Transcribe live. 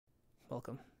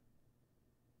welcome.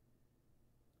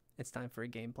 It's time for a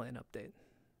game plan update.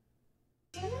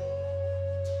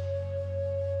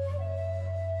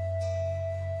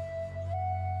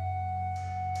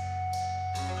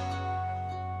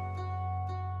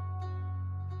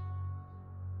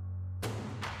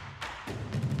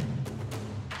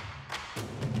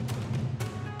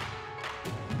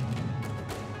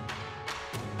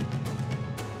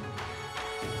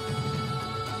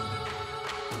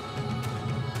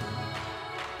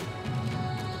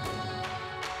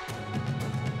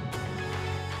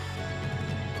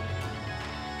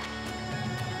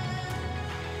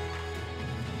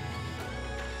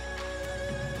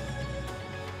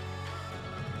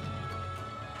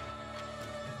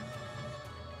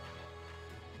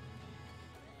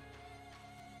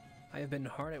 I have been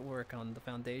hard at work on the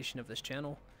foundation of this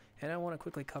channel, and I want to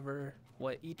quickly cover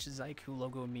what each Zycu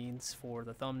logo means for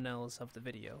the thumbnails of the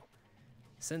video,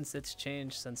 since it's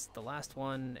changed since the last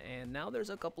one, and now there's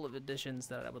a couple of additions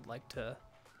that I would like to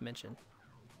mention.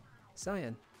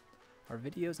 Cyan are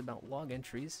videos about log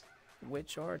entries,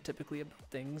 which are typically about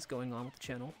things going on with the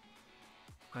channel.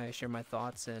 I share my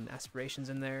thoughts and aspirations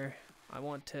in there. I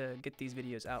want to get these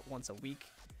videos out once a week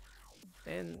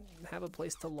and have a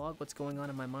place to log what's going on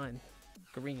in my mind.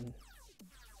 Green.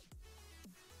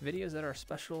 Videos that are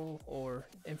special or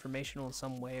informational in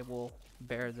some way will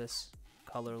bear this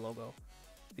color logo.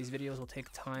 These videos will take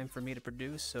time for me to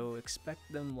produce, so expect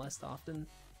them less often,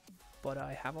 but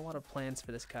I have a lot of plans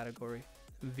for this category.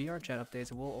 VR chat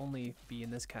updates will only be in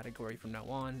this category from now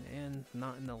on and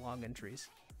not in the log entries.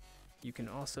 You can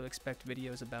also expect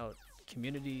videos about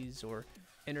communities or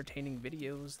entertaining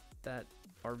videos that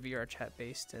are VR chat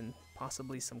based, and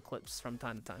possibly some clips from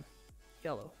time to time.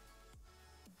 Yellow.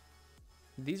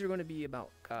 These are going to be about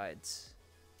guides,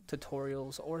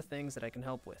 tutorials, or things that I can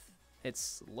help with.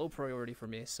 It's low priority for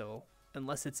me, so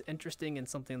unless it's interesting and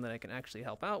something that I can actually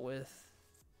help out with,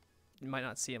 you might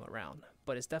not see them around,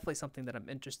 but it's definitely something that I'm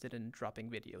interested in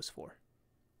dropping videos for.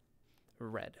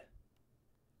 Red.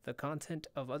 The content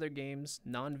of other games,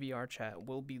 non-VR chat,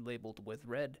 will be labeled with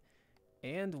red,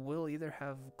 and we'll either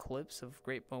have clips of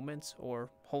great moments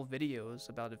or whole videos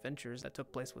about adventures that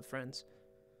took place with friends.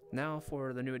 Now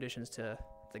for the new additions to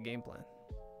the game plan.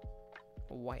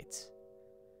 White.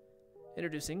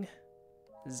 Introducing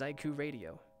Zycu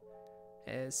Radio.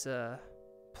 It's a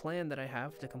plan that I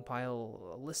have to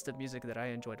compile a list of music that I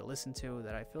enjoy to listen to,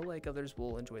 that I feel like others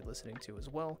will enjoy listening to as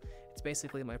well. It's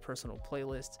basically my personal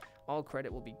playlist. All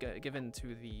credit will be given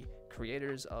to the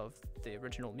creators of the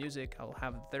original music. I'll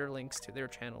have their links to their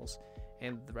channels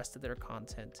and the rest of their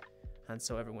content, and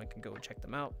so everyone can go and check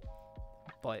them out.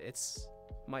 But it's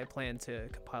my plan to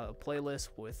compile a playlist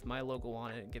with my logo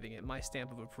on it, giving it my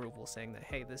stamp of approval, saying that,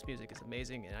 hey, this music is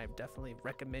amazing and I definitely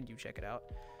recommend you check it out.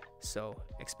 So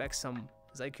expect some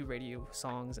Zycu Radio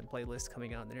songs and playlists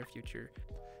coming out in the near future.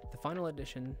 The final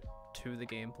addition to the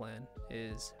game plan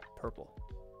is purple.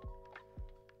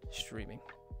 Streaming.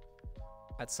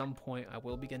 At some point I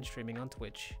will begin streaming on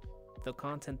Twitch. The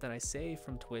content that I save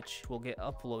from Twitch will get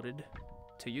uploaded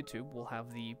to YouTube, will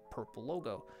have the purple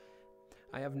logo.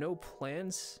 I have no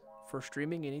plans for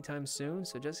streaming anytime soon,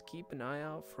 so just keep an eye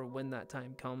out for when that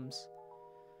time comes.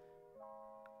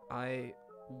 I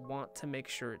want to make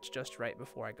sure it's just right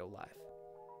before I go live.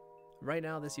 Right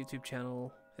now this YouTube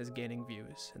channel is gaining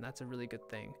views, and that's a really good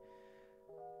thing.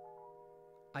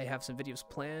 I have some videos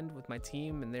planned with my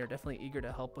team, and they're definitely eager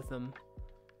to help with them,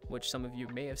 which some of you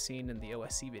may have seen in the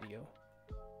OSC video.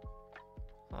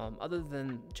 Other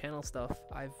than channel stuff,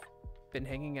 I've been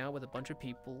hanging out with a bunch of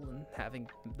people and having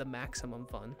the maximum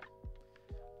fun.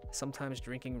 Sometimes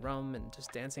drinking rum and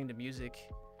just dancing to music.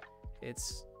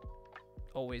 It's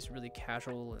always really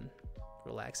casual and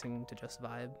relaxing to just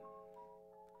vibe.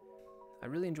 I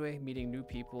really enjoy meeting new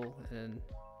people and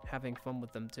having fun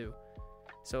with them too.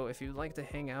 So if you'd like to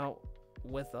hang out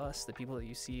with us, the people that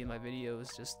you see in my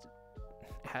videos, just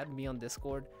add me on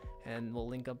Discord and we'll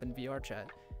link up in VR chat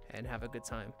and have a good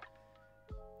time.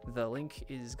 The link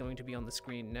is going to be on the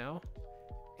screen now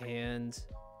and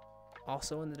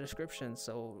also in the description,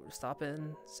 so stop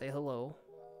in, say hello,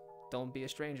 don't be a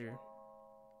stranger.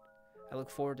 I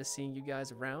look forward to seeing you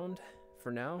guys around.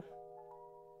 For now,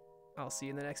 I'll see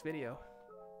you in the next video.